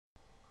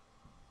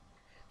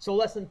So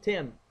lesson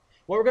 10.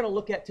 What we're going to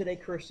look at today,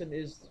 Kirsten,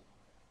 is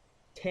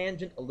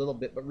tangent a little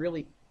bit, but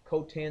really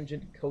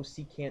cotangent,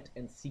 cosecant,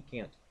 and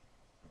secant.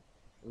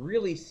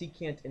 Really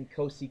secant and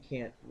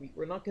cosecant.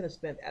 We're not going to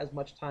spend as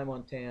much time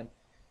on tan.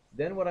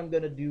 Then what I'm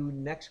going to do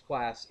next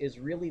class is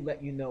really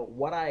let you know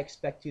what I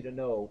expect you to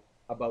know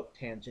about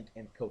tangent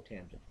and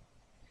cotangent,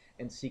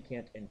 and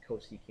secant and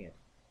cosecant.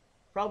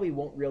 Probably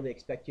won't really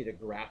expect you to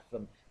graph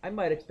them. I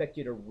might expect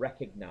you to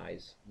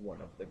recognize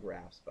one of the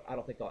graphs, but I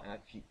don't think I'll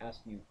actually ask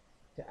you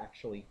to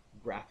actually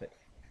graph it.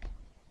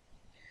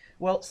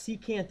 Well,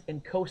 secant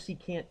and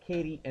cosecant,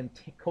 Katie, and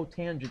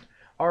cotangent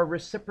are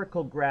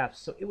reciprocal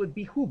graphs, so it would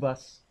behoove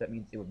us, that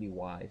means it would be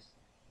wise,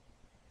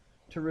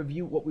 to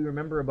review what we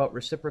remember about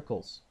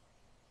reciprocals.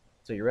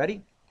 So you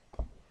ready?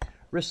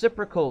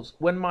 Reciprocals,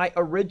 when my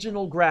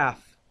original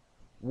graph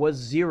was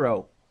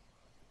 0,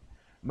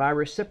 my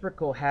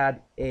reciprocal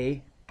had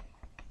a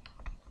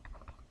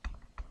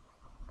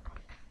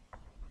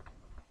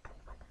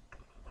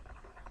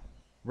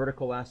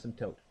vertical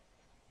asymptote.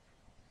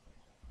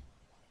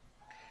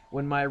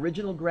 When my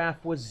original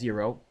graph was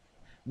 0,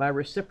 my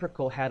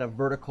reciprocal had a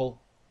vertical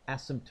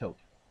asymptote.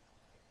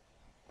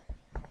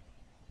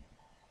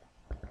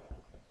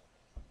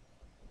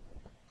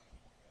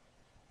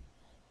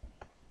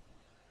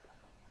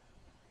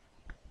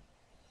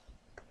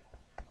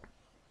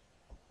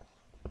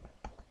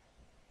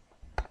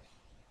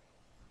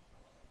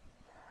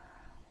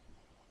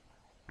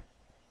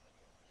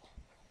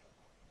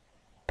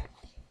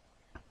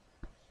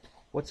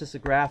 What's this a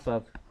graph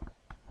of?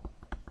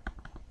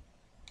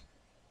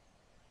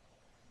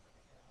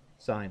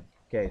 Sine.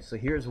 Okay, so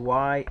here's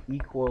y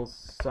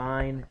equals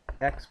sine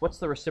x. What's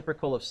the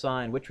reciprocal of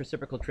sine? Which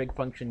reciprocal trig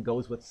function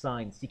goes with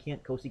sine?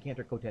 Secant, cosecant,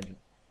 or cotangent?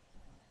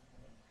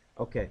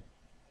 Okay,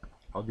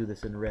 I'll do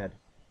this in red.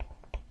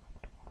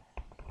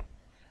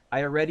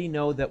 I already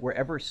know that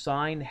wherever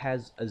sine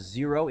has a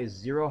 0, is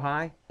 0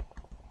 high,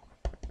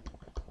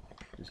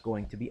 there's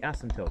going to be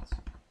asymptotes.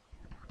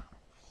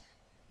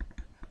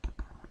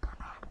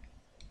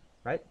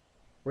 Right?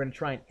 We're going to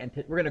try and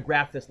we're going to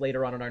graph this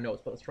later on in our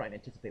notes, but let's try and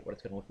anticipate what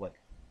it's going to look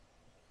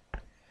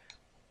like.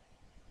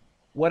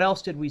 What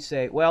else did we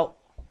say? Well,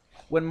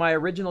 when my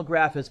original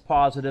graph is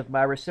positive,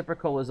 my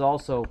reciprocal is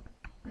also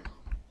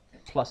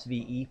plus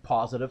VE,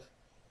 positive.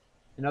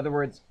 In other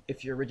words,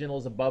 if your original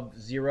is above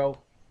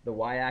 0, the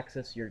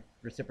y-axis, your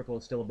reciprocal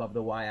is still above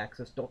the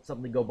y-axis. Don't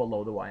suddenly go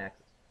below the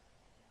y-axis.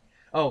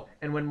 Oh,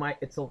 and when my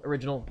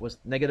original was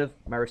negative,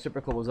 my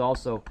reciprocal was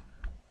also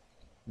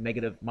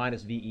negative.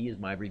 Minus VE is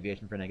my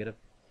abbreviation for negative.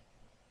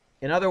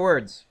 In other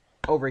words,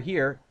 over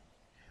here,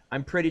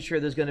 I'm pretty sure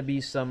there's going to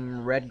be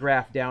some red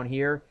graph down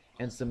here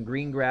and some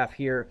green graph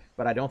here,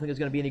 but I don't think there's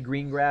going to be any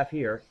green graph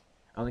here.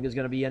 I don't think there's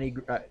going to be any,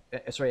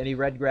 any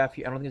red graph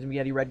here. I don't think there's going to be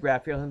any red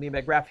graph here. I don't think there's going to be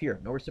a graph here.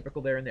 No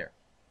reciprocal there and there.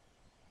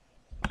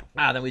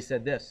 Then we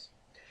said this.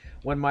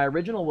 When my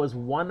original was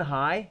 1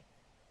 high,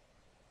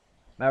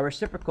 my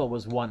reciprocal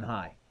was 1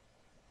 high.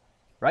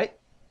 Right?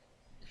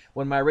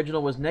 When my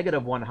original was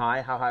negative 1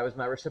 high, how high was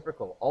my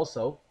reciprocal?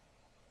 Also,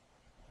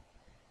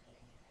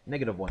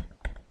 negative 1.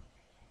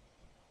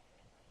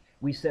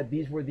 We said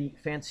these were the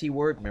fancy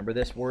word, remember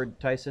this word,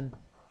 Tyson?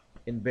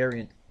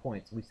 Invariant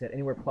points. We said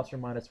anywhere plus or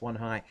minus 1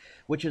 high,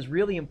 which is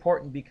really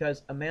important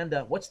because,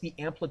 Amanda, what's the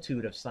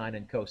amplitude of sine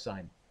and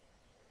cosine?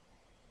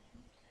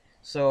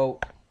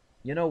 So,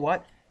 you know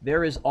what?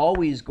 There is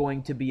always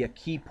going to be a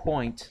key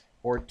point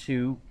or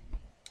two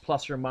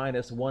plus or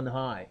minus 1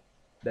 high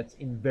that's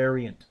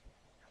invariant.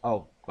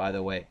 Oh, by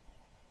the way,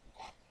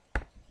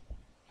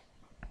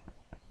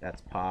 that's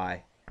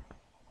pi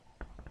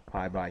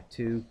by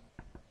 2,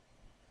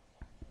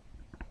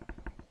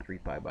 3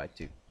 pi by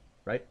 2,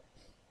 right?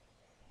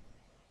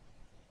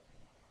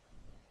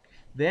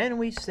 Then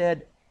we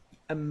said,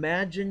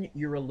 imagine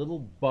you're a little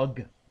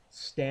bug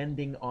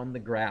standing on the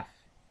graph.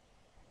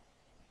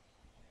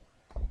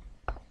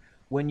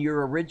 When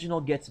your original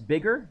gets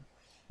bigger,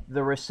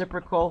 the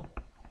reciprocal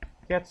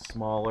gets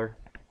smaller,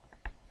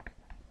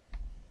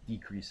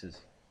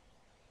 decreases.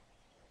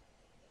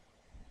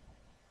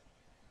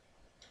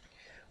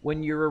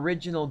 When your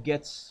original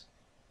gets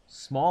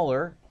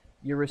smaller,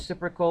 your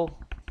reciprocal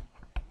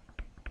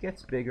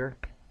gets bigger.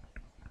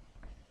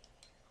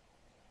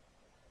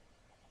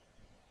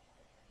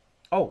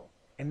 Oh,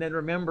 and then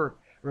remember,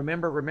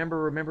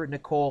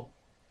 Nicole,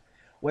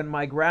 when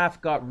my graph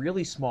got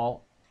really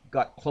small,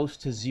 got close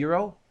to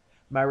 0,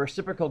 my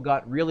reciprocal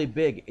got really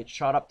big. It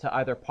shot up to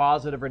either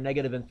positive or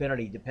negative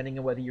infinity, depending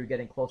on whether you're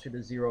getting closer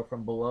to 0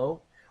 from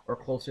below or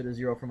closer to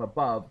 0 from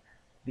above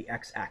the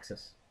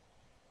x-axis,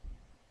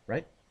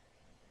 right?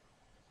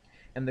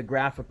 And the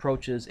graph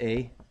approaches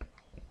a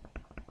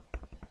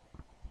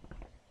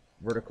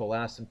vertical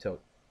asymptote.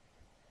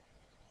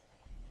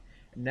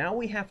 Now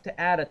we have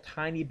to add a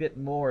tiny bit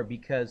more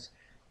because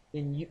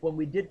when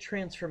we did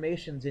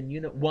transformations in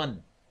Unit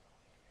 1,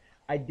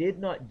 I did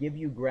not give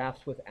you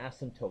graphs with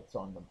asymptotes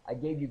on them. I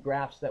gave you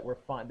graphs that were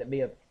fine, that may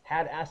have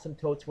had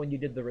asymptotes when you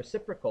did the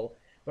reciprocal,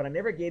 but I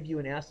never gave you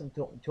an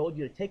asymptote and told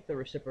you to take the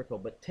reciprocal.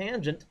 But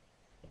tangent,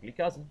 ugly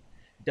cousin,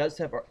 does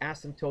have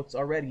asymptotes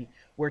already.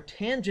 Where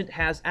tangent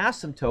has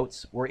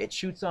asymptotes, where it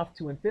shoots off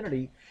to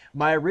infinity,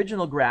 my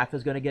original graph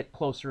is going to get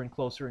closer and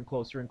closer and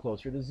closer and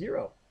closer to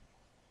 0.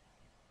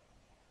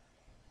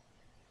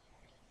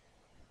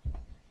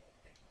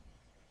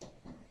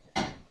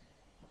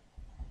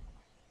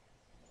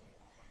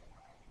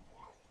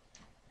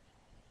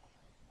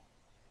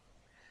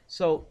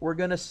 So we're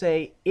going to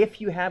say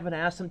if you have an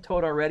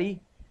asymptote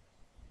already,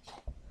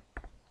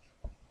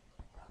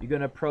 you're going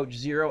to approach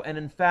 0. And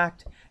in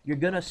fact, you're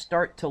going to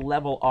start to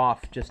level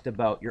off just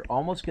about. You're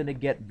almost going to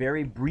get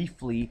very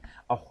briefly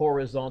a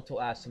horizontal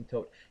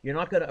asymptote. You're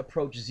not going to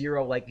approach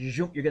 0 like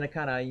zoom. You're going to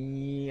kind of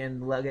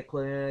and let it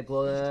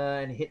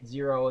and hit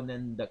 0 and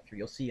then duck through.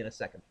 You'll see in a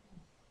second.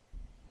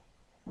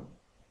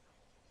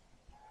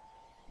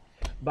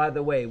 By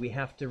the way, we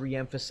have to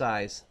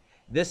re-emphasize,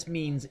 this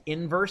means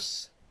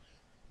inverse,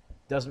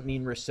 doesn't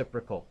mean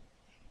reciprocal.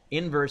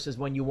 Inverse is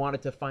when you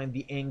wanted to find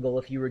the angle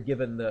if you were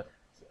given the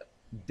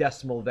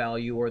decimal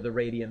value or the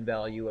radian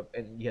value,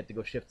 and you had to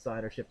go shift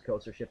sine or shift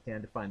cos or shift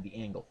tan to find the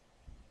angle.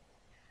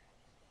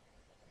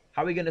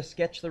 How are we going to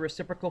sketch the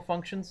reciprocal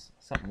functions?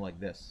 Something like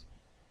this.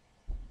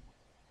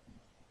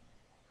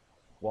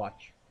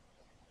 Watch.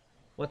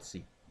 Let's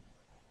see.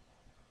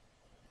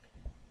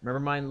 Remember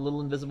my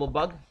little invisible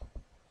bug?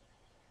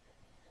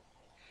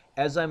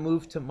 As I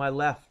move to my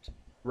left,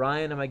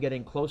 Ryan, am I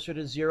getting closer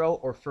to 0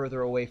 or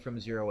further away from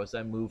 0 as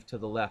I move to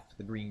the left,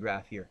 the green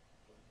graph here?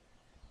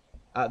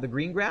 The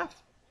green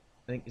graph,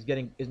 I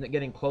think, isn't it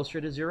getting closer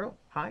to 0?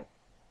 High.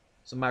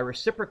 So my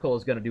reciprocal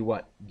is going to do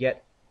what?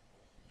 Get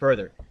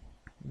further.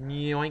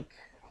 Yoink.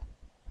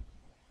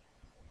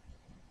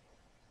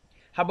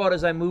 How about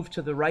as I move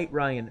to the right,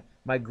 Ryan?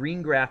 My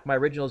green graph, my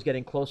original, is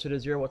getting closer to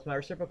 0. What's my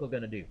reciprocal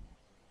going to do?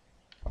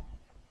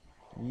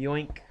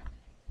 Yoink.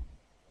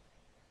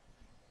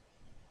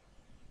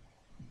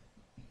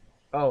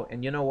 Oh,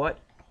 and you know what?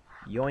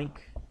 Yoink.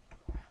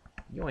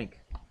 Yoink.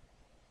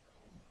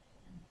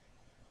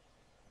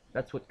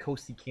 That's what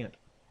cosecant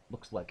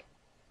looks like.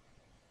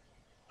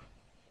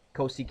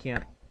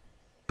 Cosecant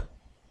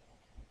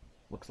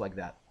looks like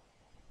that.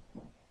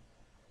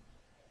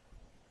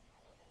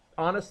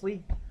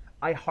 Honestly,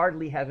 I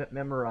hardly have it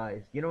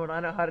memorized. You know what I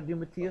know how to do,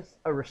 Matthias?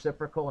 A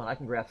reciprocal, and I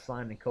can graph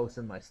sine and cos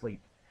in my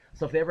sleep.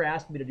 So if they ever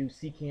ask me to do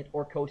secant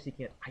or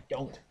cosecant, I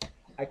don't.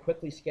 I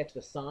quickly sketch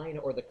the sine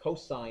or the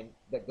cosine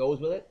that goes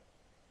with it,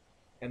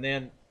 and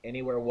then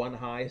anywhere one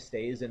high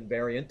stays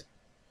invariant.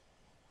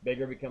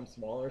 Bigger becomes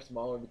smaller,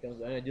 smaller becomes,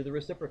 and I do the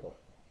reciprocal.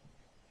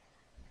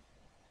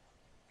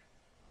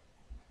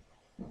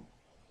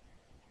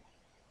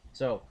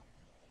 So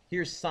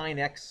here's sine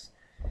x,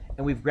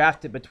 and we've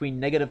graphed it between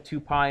negative 2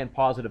 pi and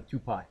positive 2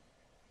 pi. It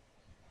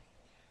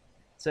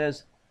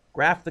says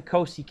graph the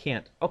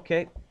cosecant.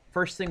 Okay,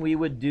 first thing we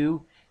would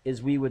do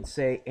is we would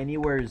say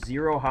anywhere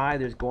 0 high,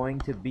 there's going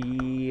to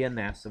be an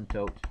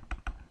asymptote.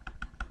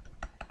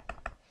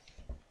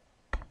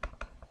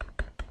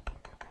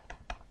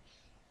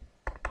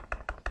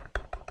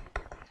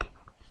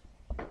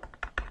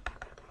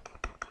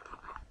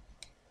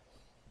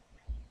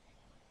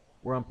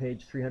 We're on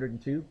page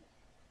 302.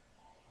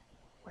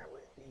 Where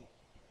would it be?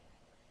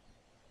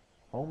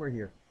 Home or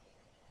here?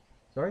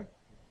 Sorry?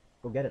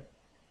 Go get it.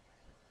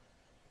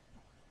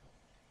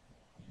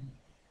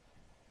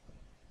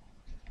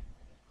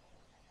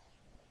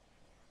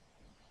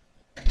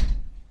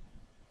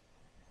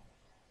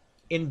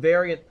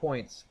 Invariant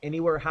points.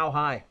 Anywhere how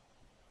high?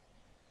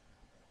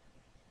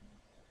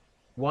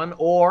 1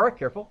 or,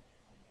 careful.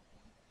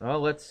 Oh,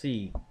 let's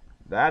see.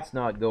 That's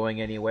not going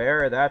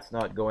anywhere. That's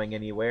not going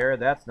anywhere.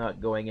 That's not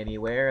going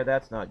anywhere.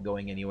 That's not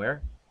going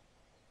anywhere.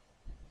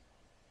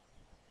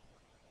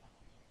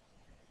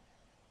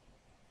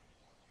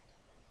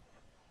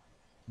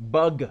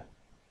 Bug.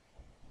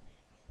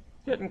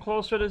 Getting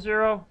closer to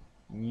 0.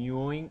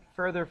 Yoink.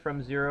 Further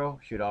from 0.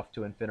 Shoot off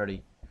to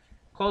infinity.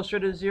 Closer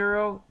to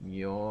 0.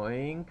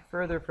 Yoink.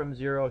 Further from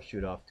 0.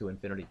 Shoot off to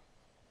infinity.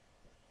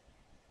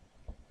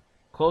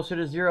 Closer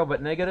to 0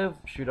 but negative.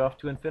 Shoot off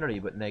to infinity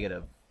but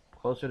negative.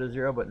 Closer to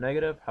 0 but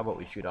negative. How about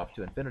we shoot off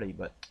to infinity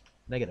but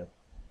negative?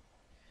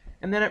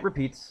 And then it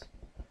repeats.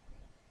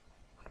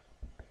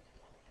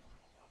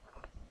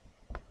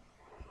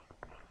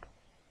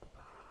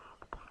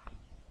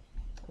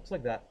 Looks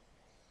like that.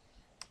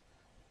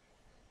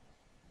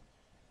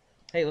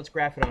 Hey, let's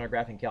graph it on our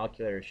graphing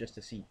calculators just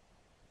to see.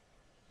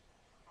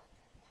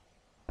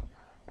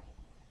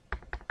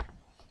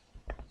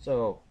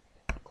 So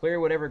clear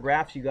whatever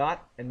graphs you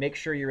got and make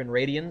sure you're in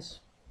radians.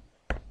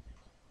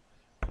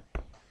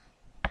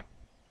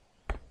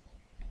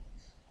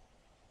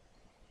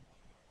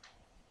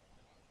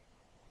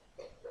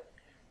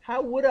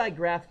 How would I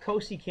graph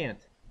cosecant?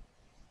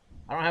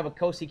 I don't have a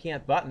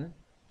cosecant button.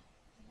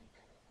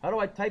 How do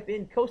I type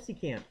in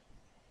cosecant?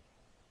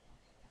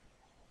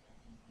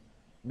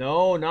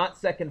 No, not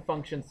second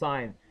function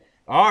sine.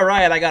 All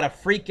right, I got to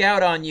freak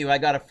out on you. I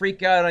got to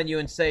freak out on you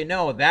and say,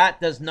 no, that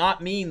does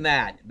not mean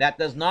that. That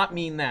does not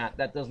mean that.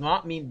 That does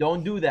not mean,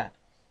 don't do that.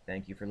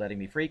 Thank you for letting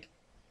me freak.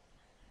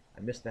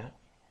 I missed that.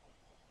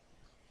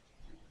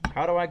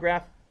 How do I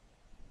graph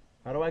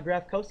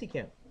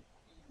cosecant?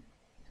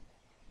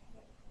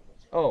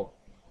 Oh,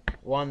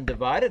 1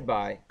 divided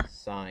by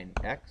sine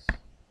x.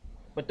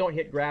 But don't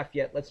hit graph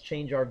yet. Let's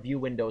change our view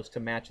windows to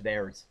match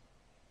theirs.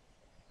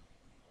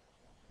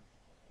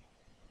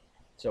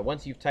 So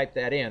once you've typed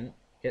that in,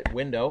 hit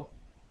window.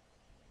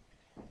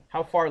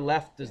 How far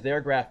left does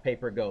their graph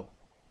paper go?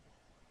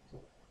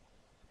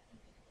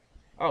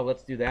 Oh,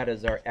 let's do that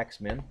as our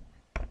x-min.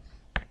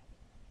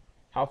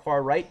 How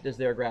far right does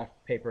their graph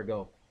paper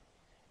go?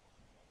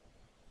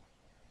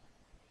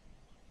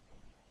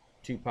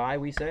 2 pi,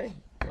 we say.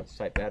 Let's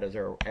type that as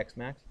our x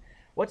max.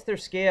 What's their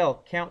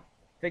scale? Count,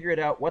 figure it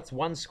out. What's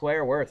 1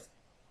 square worth?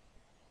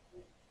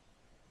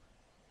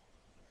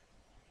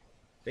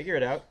 Figure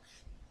it out.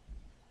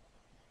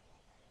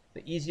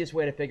 The easiest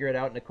way to figure it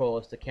out, Nicole,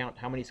 is to count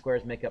how many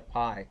squares make up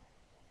pi.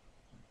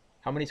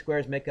 How many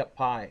squares make up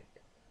pi?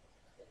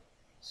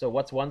 So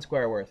what's 1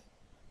 square worth?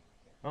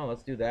 Oh,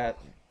 let's do that.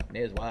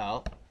 May as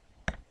well.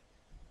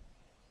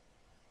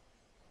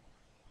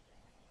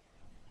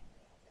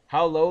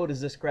 How low does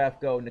this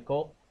graph go,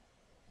 Nicole?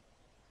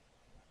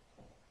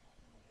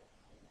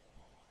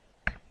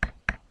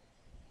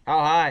 How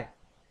high?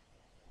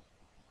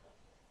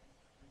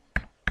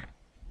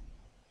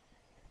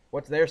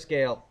 What's their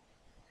scale?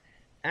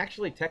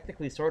 Actually,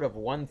 technically, sort of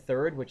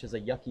 1/3, which is a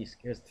yucky,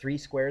 because 3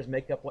 squares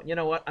make up one. You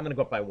know what? I'm going to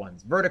go up by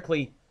ones.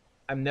 Vertically,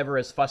 I'm never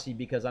as fussy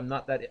because I'm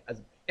not that.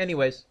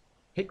 Anyways,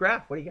 hit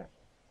graph. What do you got?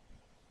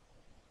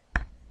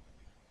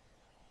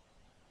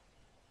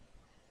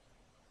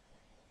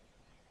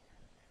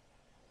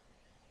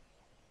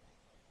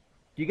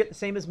 Do you get the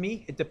same as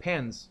me? It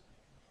depends.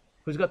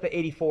 Who's got the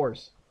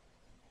 84s?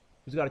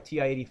 Who's got a TI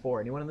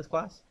 84? Anyone in this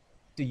class?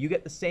 Do you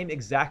get the same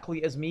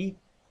exactly as me?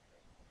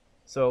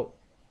 So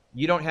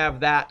you don't have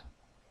that.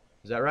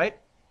 Is that right?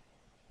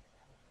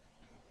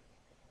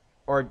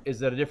 Or is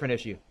that a different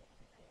issue?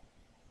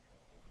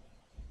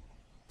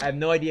 I have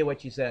no idea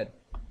what you said.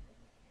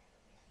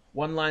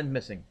 One line's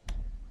missing.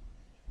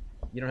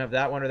 You don't have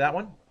that one or that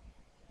one?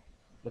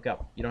 Look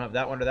up. You don't have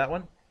that one or that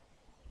one?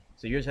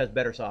 So yours has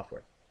better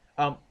software.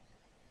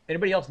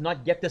 Anybody else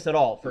not get this at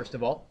all, first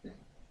of all?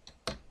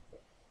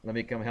 Let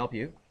me come help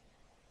you.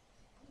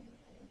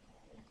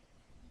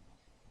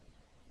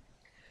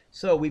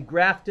 So we've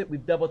graphed it.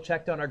 We've double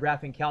checked on our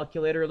graphing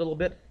calculator a little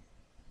bit.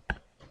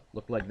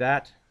 Look like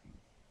that.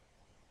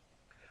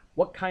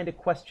 What kind of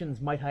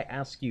questions might I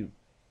ask you?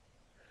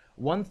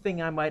 One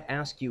thing I might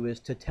ask you is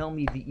to tell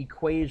me the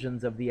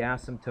equations of the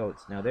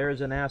asymptotes. Now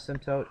there's an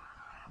asymptote,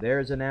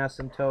 there's an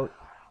asymptote,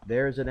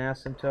 there's an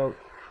asymptote,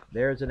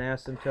 there's an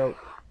asymptote,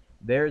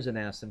 there's an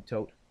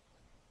asymptote.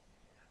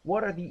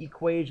 What are the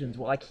equations?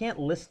 Well, I can't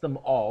list them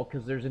all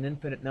because there's an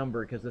infinite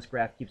number because this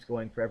graph keeps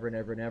going forever and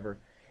ever and ever.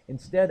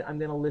 Instead, I'm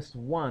going to list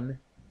one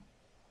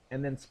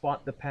and then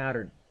spot the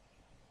pattern.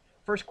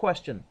 First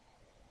question,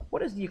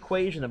 what is the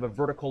equation of a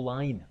vertical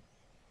line?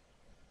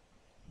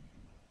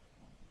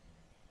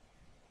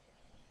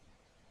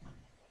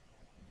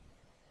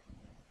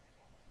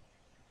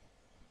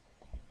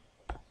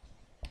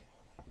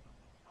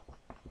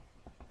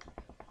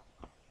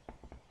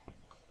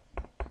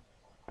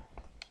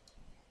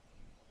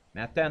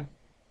 Math 10.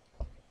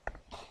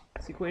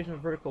 It's the equation of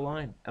a vertical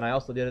line. And I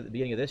also did it at the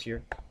beginning of this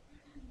year.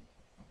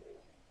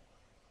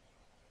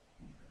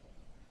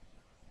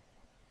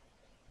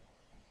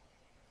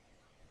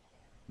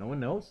 No one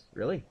knows?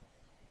 Really?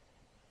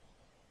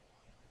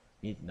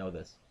 You need to know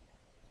this.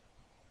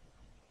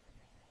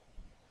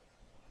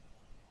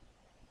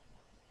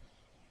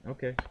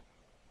 Okay.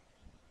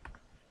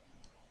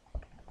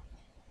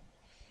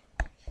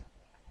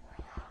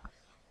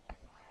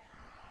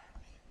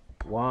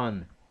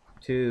 One,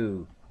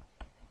 two,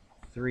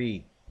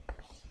 three.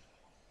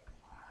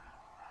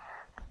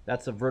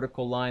 That's a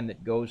vertical line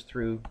that goes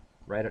through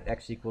right at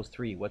x equals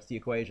 3. What's the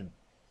equation?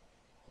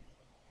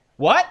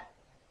 What?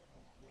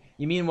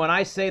 You mean when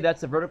I say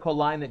that's a vertical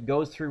line that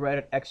goes through right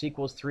at x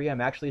equals 3,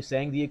 I'm actually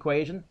saying the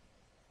equation?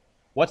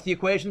 What's the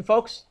equation,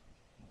 folks?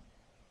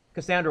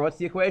 Cassandra, what's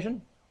the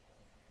equation?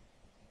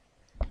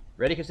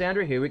 Ready,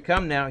 Cassandra? Here we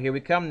come now. Here we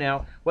come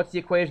now. What's the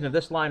equation of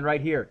this line right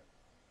here?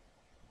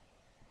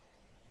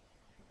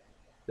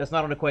 That's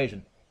not an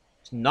equation.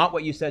 It's not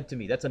what you said to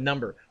me. That's a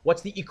number.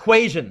 What's the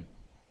equation?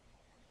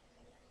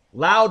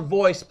 Loud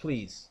voice,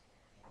 please.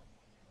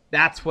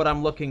 That's what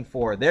I'm looking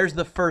for. There's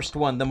the first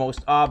one, the most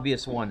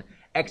obvious one.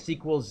 X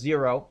equals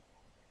 0.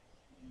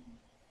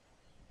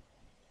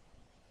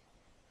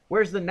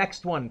 Where's the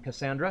next one,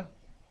 Cassandra?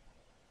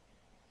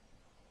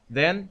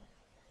 Then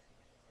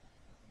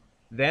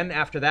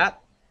after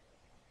that,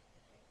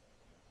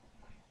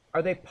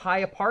 are they pi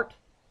apart?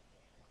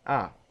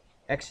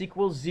 X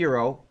equals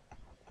 0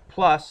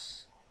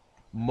 plus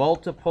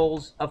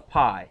multiples of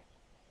pi.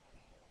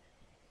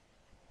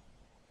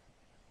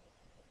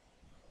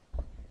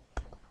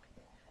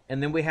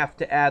 And then we have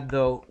to add,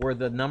 though, where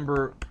the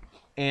number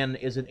n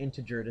is an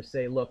integer to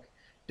say, look,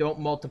 don't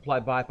multiply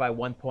by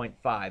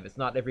 1.5. It's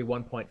not every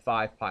 1.5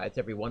 pi. It's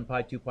every 1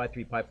 pi, 2 pi,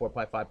 3 pi, 4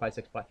 pi, 5 pi,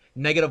 6 pi.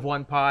 Negative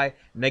 1 pi,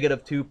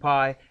 negative 2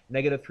 pi,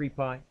 negative 3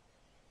 pi.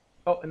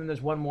 Oh, and then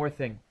there's one more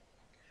thing.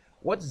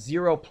 What's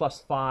 0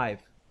 plus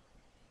 5?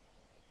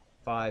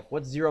 5.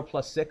 What's 0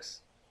 plus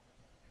 6?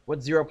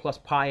 What's 0 plus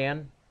pi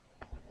n?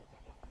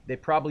 They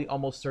probably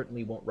almost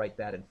certainly won't write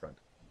that in front.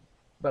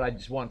 But I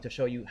just wanted to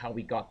show you how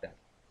we got that.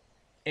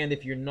 And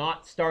if you're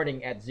not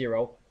starting at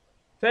 0,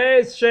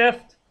 phase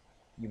shift,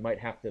 you might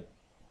have to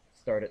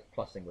start it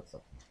plussing with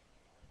something.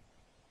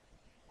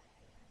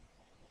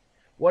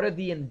 What are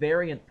the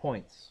invariant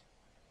points?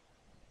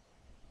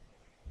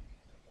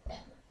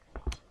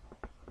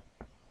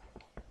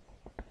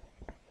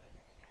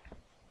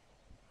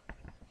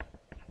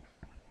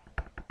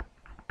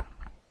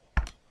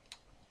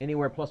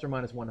 Anywhere plus or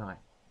minus 1 high.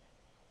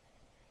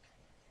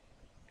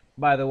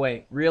 By the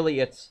way, really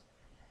it's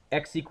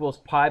x equals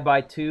pi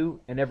by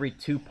 2 and every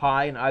 2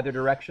 pi in either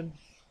direction.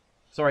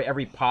 Sorry,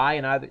 every pi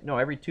in either, no,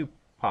 every 2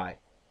 pi.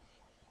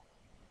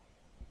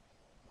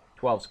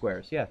 12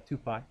 squares, yeah, 2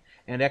 pi.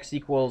 And x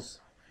equals,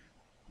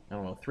 I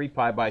don't know, 3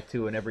 pi by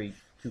 2 and every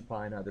 2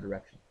 pi in either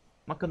direction.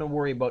 I'm not going to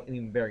worry about any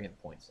invariant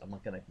points. I'm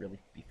not going to really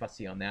be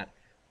fussy on that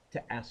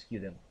to ask you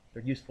them.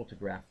 They're useful to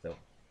graph, though.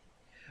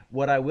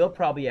 What I will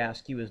probably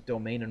ask you is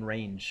domain and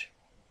range.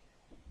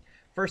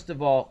 First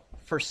of all,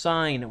 for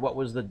sine, what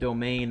was the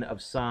domain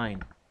of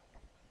sine?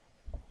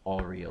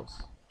 All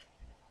reals,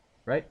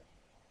 right?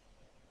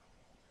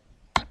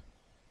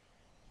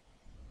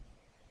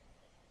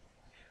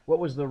 What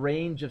was the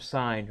range of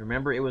sine?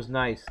 Remember, it was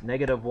nice.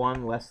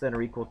 -1 less than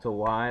or equal to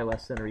y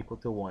less than or equal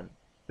to 1.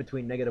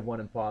 Between -1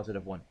 and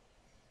 +1.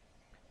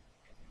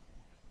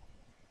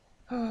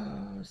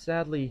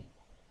 Sadly,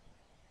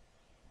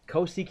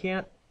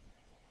 cosecant,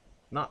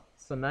 not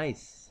so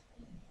nice.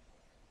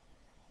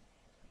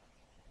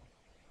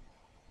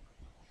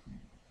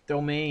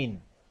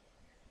 Domain.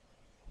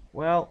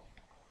 Well,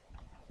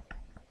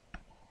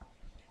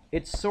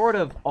 it's sort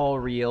of all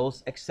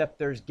reals, except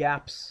there's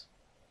gaps.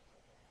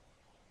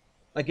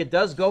 Like it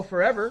does go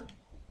forever.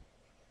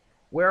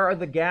 Where are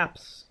the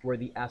gaps where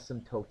the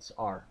asymptotes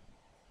are?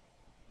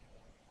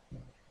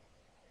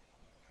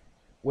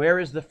 Where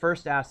is the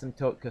first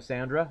asymptote,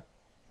 Cassandra?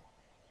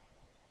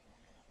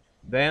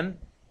 Then?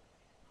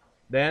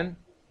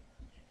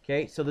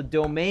 Okay, so the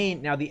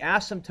domain, now the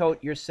asymptote,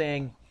 you're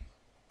saying,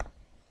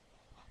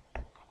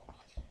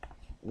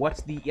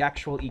 what's the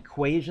actual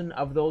equation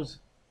of those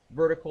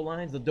vertical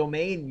lines? The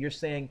domain, you're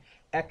saying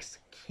x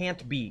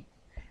can't be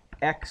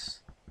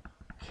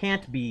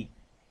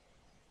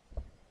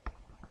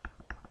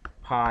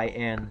pi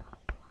n,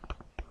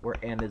 where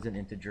n is an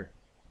integer.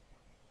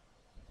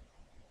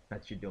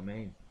 That's your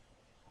domain.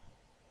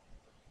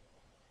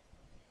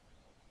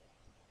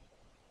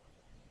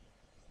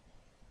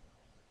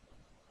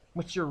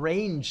 What's your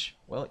range?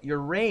 Well, your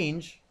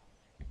range,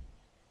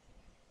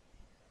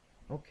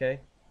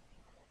 okay.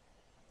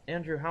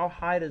 Andrew, how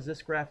high does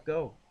this graph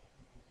go?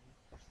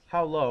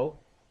 How low?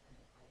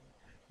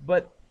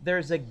 But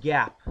there's a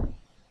gap.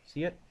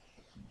 See it?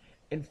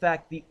 In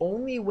fact, the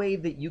only way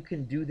that you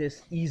can do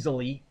this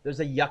easily, there's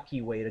a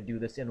yucky way to do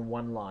this in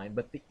one line,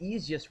 but the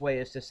easiest way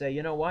is to say,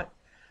 you know what?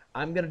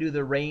 I'm going to do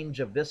the range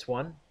of this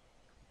one.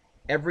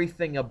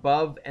 Everything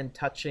above and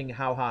touching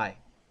how high?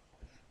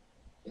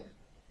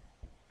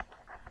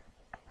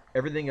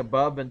 Everything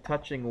above and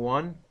touching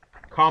 1,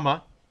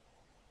 comma.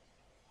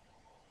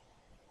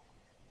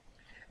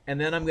 And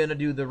then I'm going to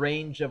do the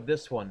range of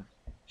this one.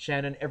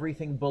 Shannon,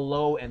 everything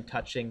below and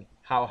touching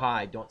how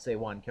high? Don't say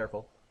 1,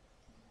 careful.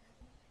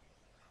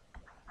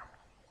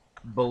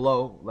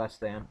 Below, less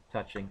than,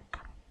 touching.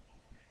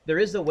 There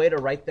is a way to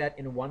write that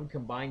in one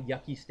combined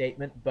yucky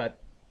statement,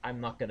 but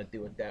I'm not going to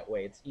do it that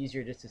way. It's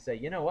easier just to say,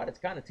 you know what, it's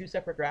kind of 2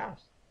 separate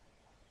graphs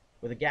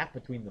with a gap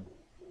between them.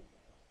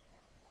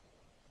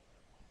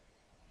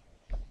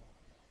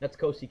 That's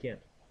cosecant.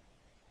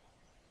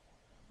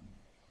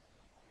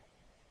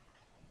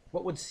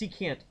 What would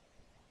secant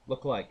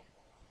look like?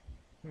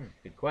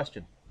 Good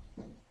question.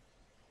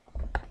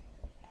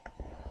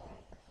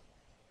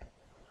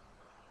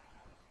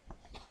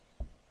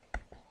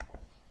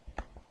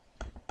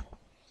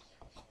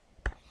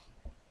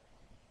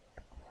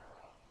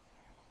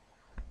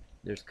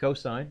 There's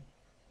cosine.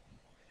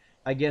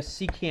 I guess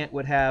secant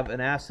would have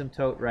an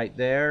asymptote right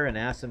there, an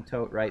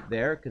asymptote right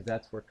there, because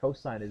that's where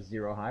cosine is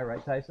 0 high,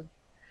 right, Tyson?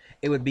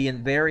 It would be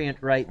invariant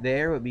right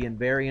there, it would be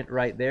invariant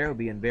right there, it would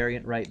be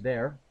invariant right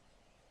there,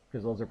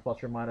 because those are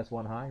plus or minus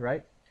 1 high,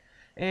 right?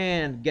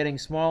 And getting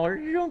smaller,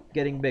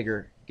 getting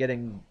bigger.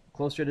 Getting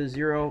closer to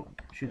 0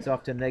 shoots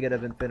off to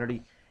negative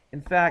infinity.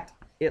 In fact,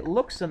 it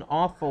looks an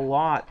awful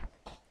lot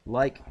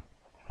like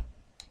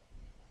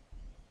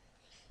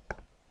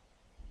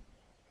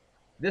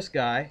this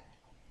guy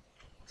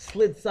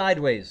slid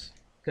sideways,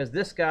 because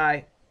this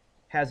guy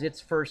has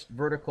its first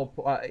vertical,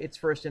 its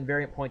first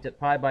invariant point at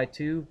pi by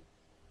 2.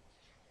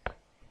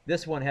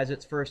 This one has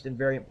its first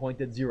invariant point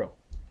at 0.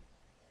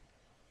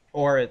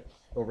 Or at,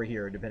 over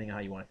here, depending on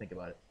how you want to think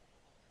about it.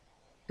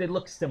 They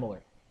look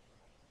similar.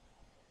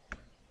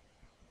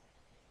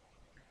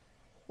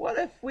 What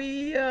if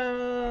we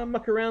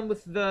muck around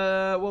with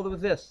the, well,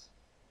 with this?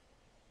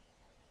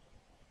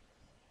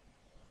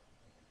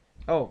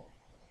 Oh,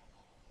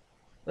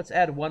 Let's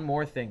add one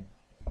more thing.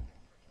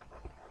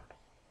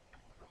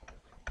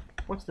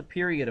 What's the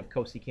period of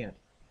cosecant?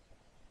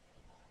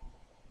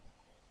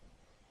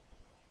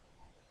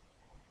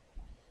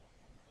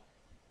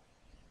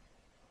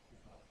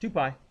 Two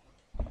pi.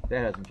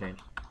 That hasn't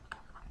changed.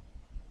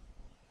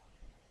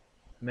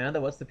 Amanda,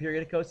 what's the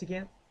period of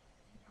cosecant?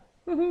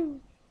 Woohoo!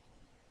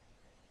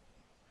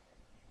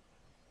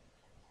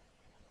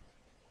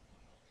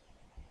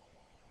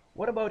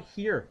 What about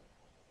here?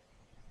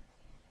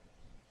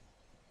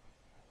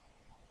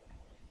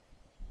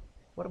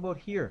 What about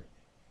here?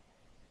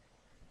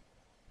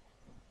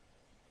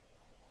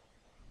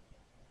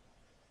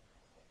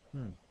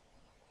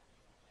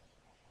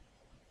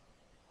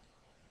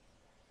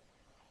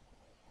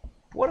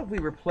 What have we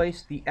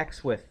replaced the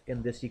x with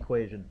in this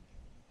equation?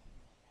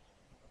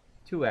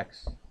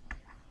 2x.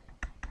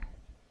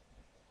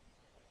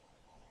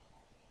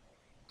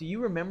 Do you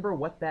remember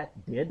what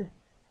that did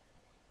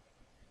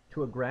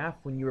to a graph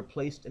when you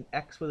replaced an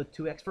x with a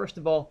 2x? First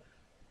of all,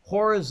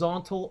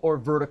 horizontal or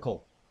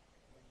vertical?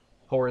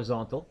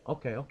 Horizontal.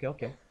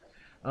 Okay.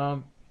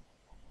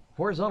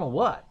 Horizontal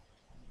what?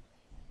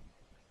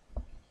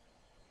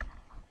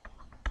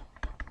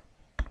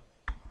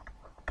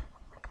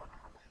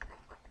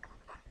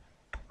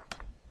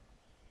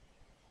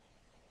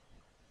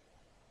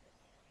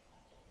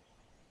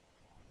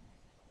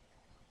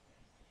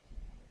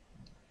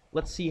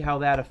 Let's see how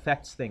that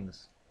affects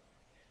things.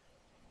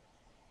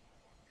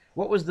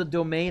 What was the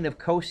domain of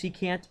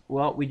cosecant?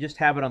 Well, we just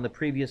have it on the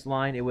previous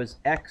line. It was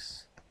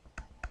x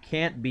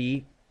can't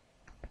be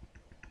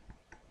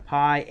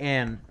pi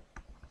n,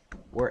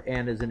 where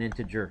n is an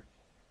integer.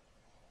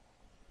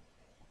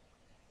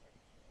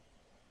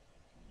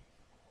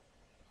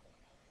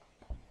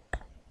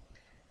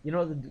 You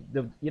know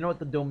you know what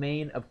the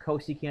domain of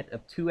cosecant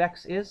of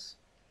 2x is?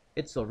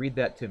 Itzel, read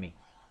that to me.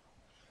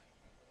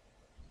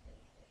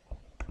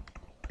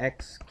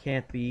 X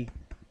can't be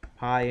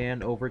pi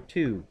n over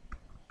 2.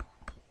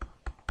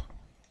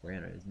 Where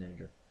n is an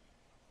integer.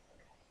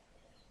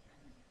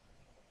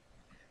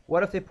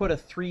 What if they put a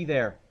 3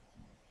 there?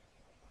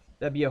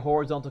 That'd be a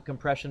horizontal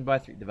compression by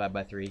 3, divide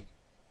by 3.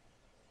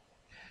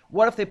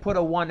 What if they put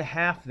a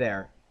 1/2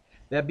 there?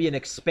 That'd be an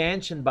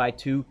expansion by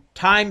 2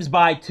 times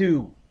by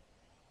 2.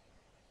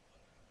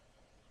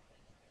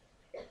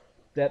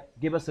 That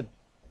give us a,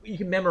 you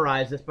can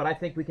memorize this, but I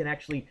think we can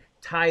actually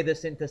tie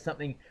this into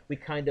something we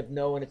kind of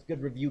know, and it's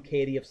good review,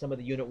 Katie, of some of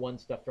the Unit 1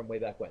 stuff from way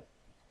back when.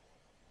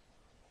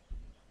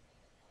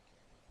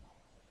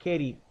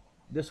 Katie,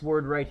 this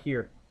word right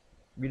here,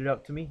 read it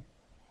out to me.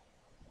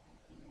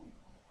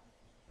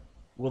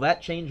 Will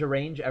that change a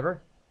range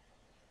ever?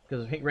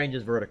 Because range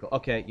is vertical.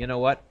 Okay, you know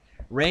what?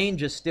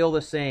 Range is still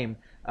the same.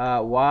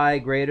 Y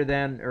greater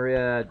than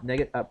or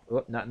negative,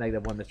 not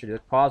 -1, Mr.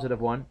 Dueck,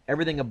 +1.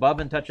 Everything above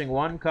and touching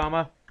 1,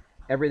 comma.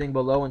 Everything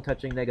below and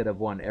touching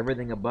 -1.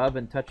 Everything above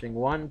and touching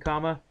 1,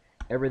 comma.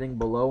 Everything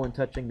below and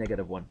touching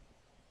 -1.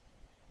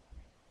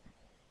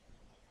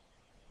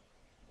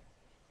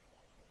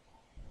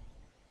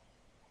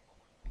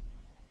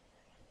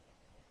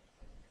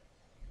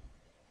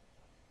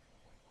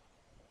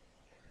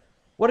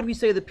 What did we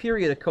say the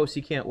period of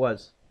cosecant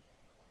was?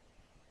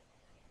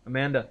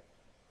 Amanda.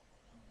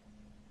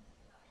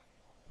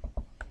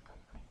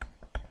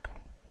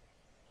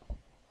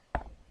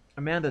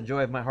 Amanda,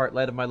 joy of my heart,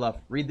 light of my love.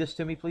 Read this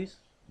to me, please.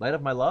 Light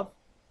of my love?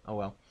 Oh,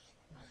 well.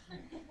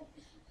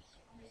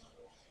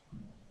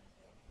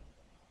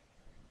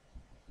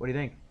 What do you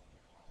think?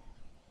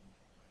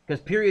 Because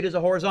period is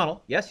a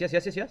horizontal. Yes.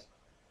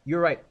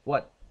 You're right.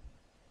 What?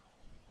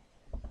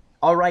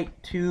 I'll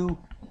write 2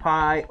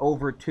 pi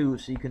over 2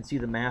 so you can see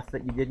the math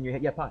that you did in your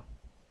head. Yeah, pi.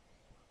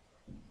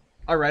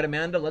 All right,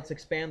 Amanda, let's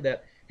expand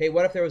that. Hey,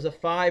 what if there was a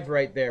 5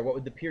 right there? What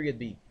would the period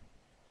be?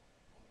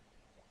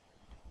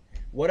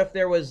 What if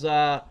there was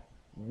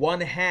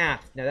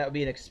 1/2? Now, that would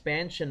be an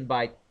expansion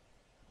by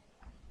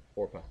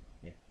 4 pi.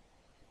 Yeah.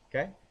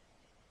 Okay?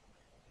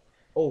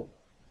 Oh,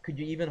 could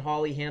you even,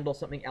 Holly, handle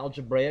something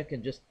algebraic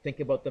and just think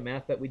about the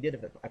math that we did?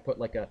 If I put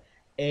like a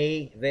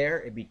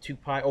there, it'd be 2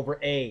 pi over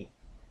a.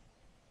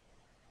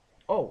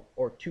 Oh,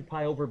 or 2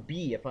 pi over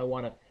b if I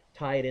want to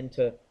tie it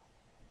into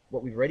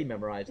what we've already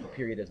memorized, the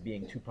period as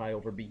being 2 pi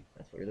over b.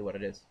 That's really what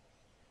it is.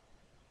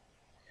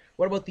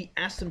 What about the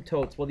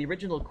asymptotes? Well, the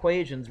original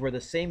equations were the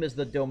same as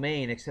the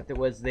domain, except it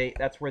was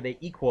that's where they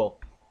equal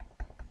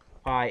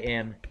pi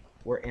n,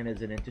 where n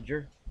is an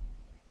integer.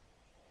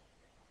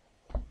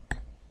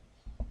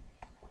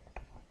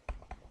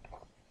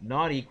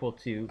 Not equal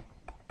to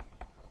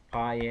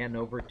pi n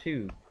over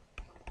 2,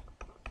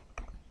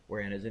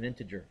 where n is an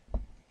integer.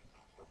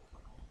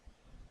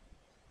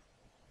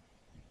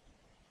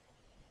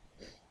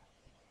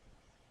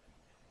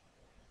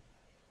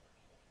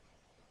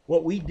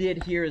 What we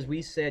did here is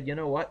we said, you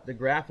know what? The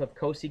graph of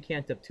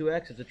cosecant of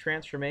 2x is a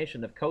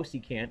transformation of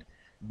cosecant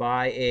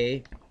by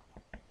a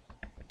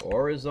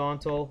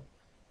horizontal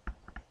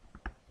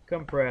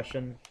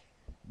compression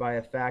by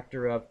a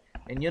factor of,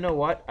 and you know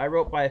what? I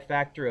wrote by a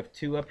factor of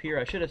 2 up here.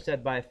 I should have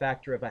said by a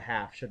factor of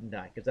 1/2, shouldn't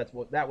I? Because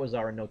that was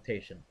our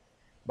notation.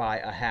 by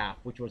a half,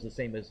 which was the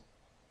same as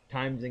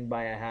timesing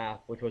by a half,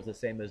 which was the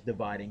same as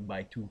dividing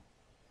by 2.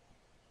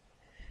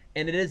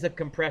 And it is a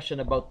compression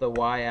about the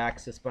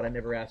y-axis, but I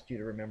never asked you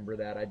to remember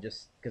that.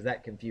 Because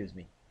that confused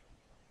me.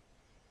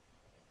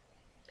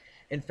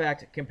 In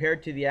fact,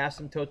 compared to the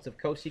asymptotes of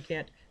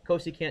cosecant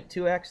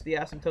 2x, the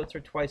asymptotes are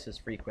twice as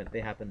frequent.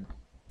 They happen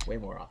way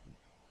more often.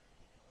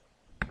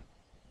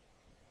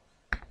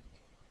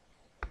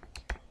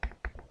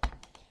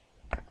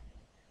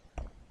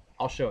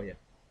 I'll show you.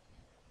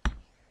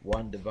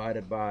 1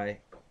 divided by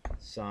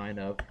sine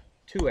of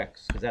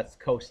 2x, because that's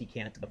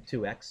cosecant of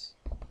 2x.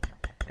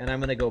 And I'm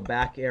going to go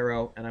back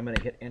arrow, and I'm going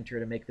to hit enter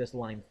to make this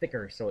line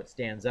thicker so it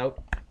stands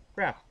out.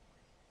 Graph.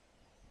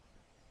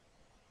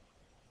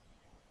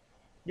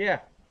 Yeah,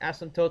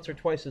 asymptotes are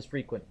twice as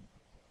frequent.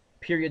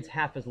 Periods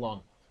half as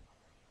long.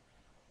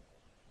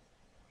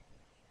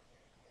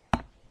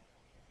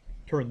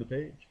 Turn the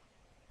page.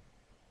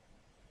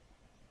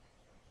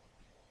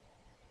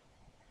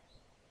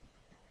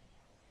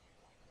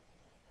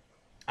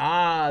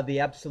 Ah, the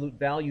absolute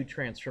value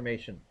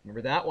transformation.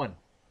 Remember that one?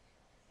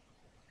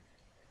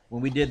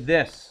 When we did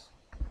this,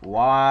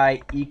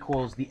 y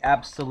equals the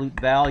absolute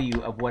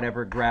value of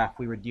whatever graph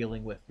we were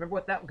dealing with. Remember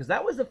what that, because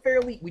that was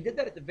we did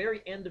that at the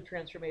very end of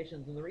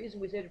transformations, and the reason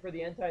we saved it for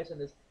the anti-sum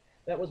is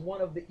that was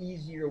one of the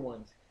easier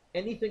ones.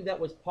 Anything that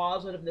was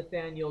positive,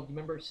 Nathaniel,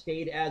 remember,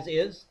 stayed as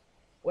is.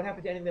 What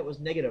happened to anything that was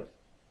negative?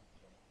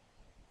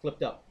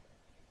 Flipped up.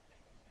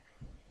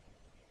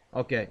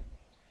 Okay.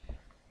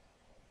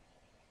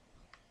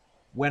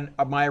 When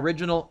my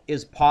original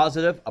is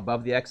positive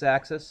above the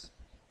x-axis,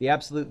 the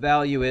absolute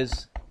value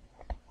is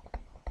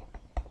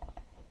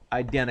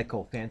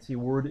identical. Fancy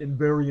word,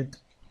 invariant.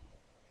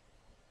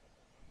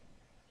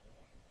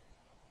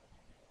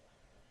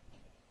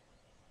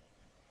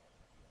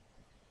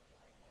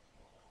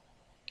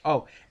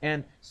 Oh,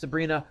 and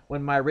Sabrina,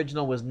 when my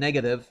original was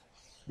negative,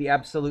 the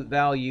absolute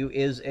value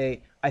is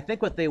I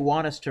think what they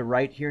want us to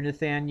write here,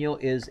 Nathaniel,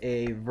 is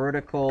a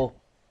vertical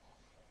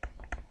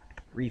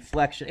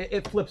reflection.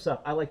 It flips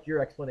up. I like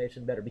your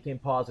explanation better. Became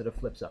positive,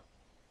 flips up.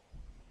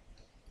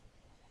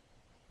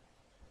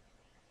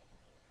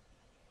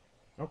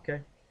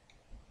 Okay.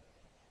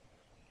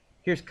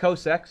 Here's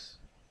cos x.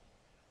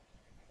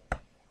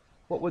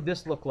 What would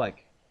this look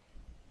like?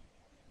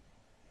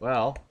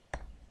 Well,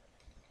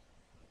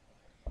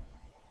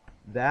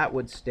 that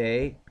would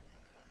stay,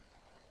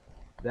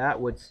 and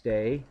that would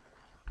stay.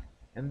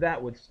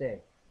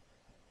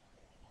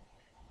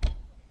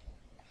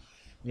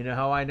 You know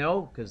how I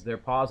know? Because they're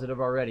positive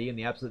already, and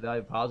the absolute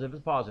value of positive is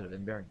positive,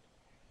 invariant.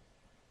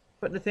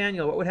 But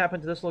Nathaniel, what would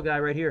happen to this little guy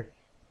right here?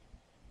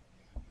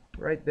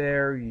 Right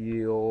there,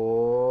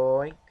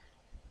 yoink.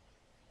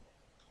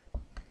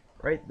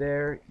 Right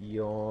there,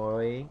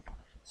 yoink.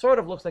 Sort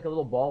of looks like a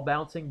little ball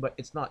bouncing, but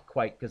it's not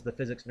quite, because the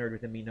physics nerd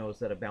within me knows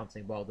that a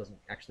bouncing ball doesn't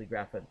actually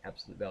graph an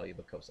absolute value of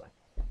a cosine.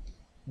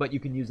 But you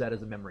can use that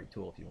as a memory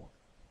tool if you want.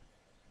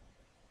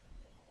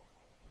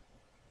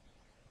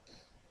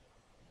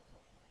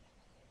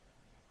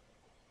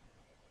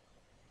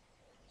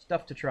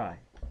 Stuff to try.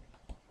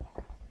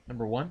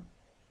 Number 1.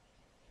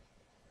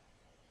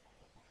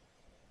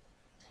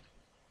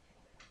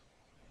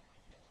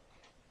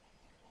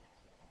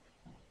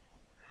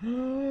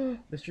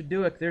 Mr.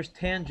 Dueck, there's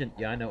tangent.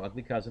 Yeah, I know,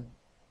 ugly cousin.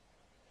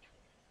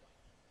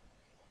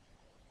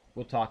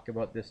 We'll talk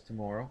about this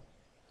tomorrow.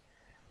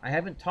 I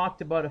haven't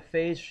talked about a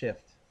phase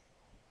shift.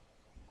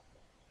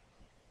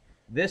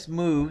 This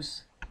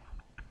moves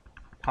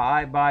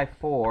pi by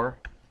 4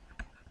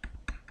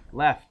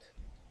 left.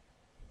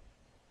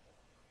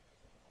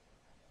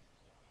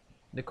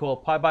 Nicole,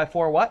 pi by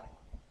 4 what?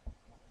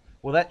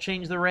 Will that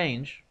change the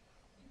range?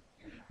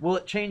 Will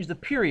it change the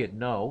period?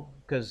 No,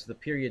 because the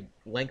period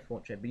length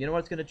won't change. But you know what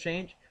it's going to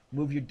change?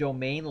 Move your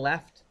domain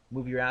left,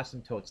 move your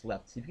asymptotes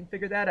left. See if you can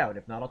figure that out.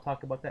 If not, I'll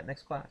talk about that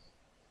next class.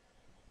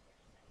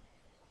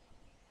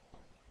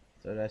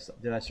 So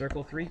did I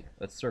circle 3?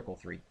 Let's circle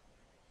 3.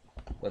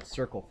 Let's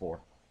circle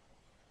 4.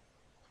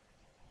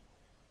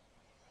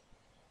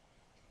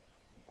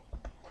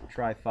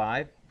 Try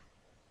 5.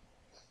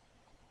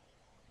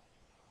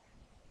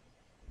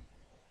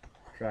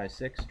 Try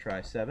 6.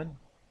 Try 7.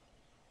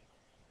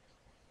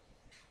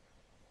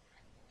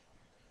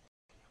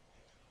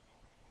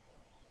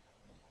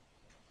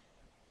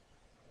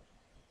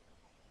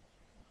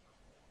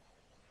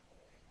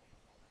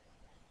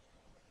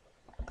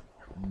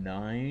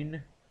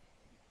 Nine,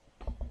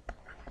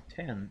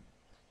 10.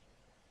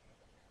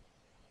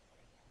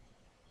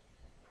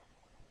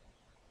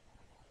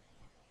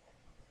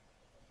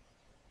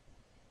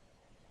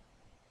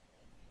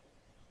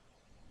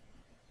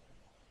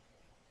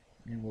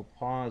 And we'll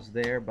pause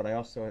there, but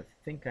I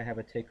think I have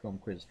a take-home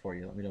quiz for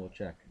you. Let me double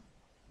check.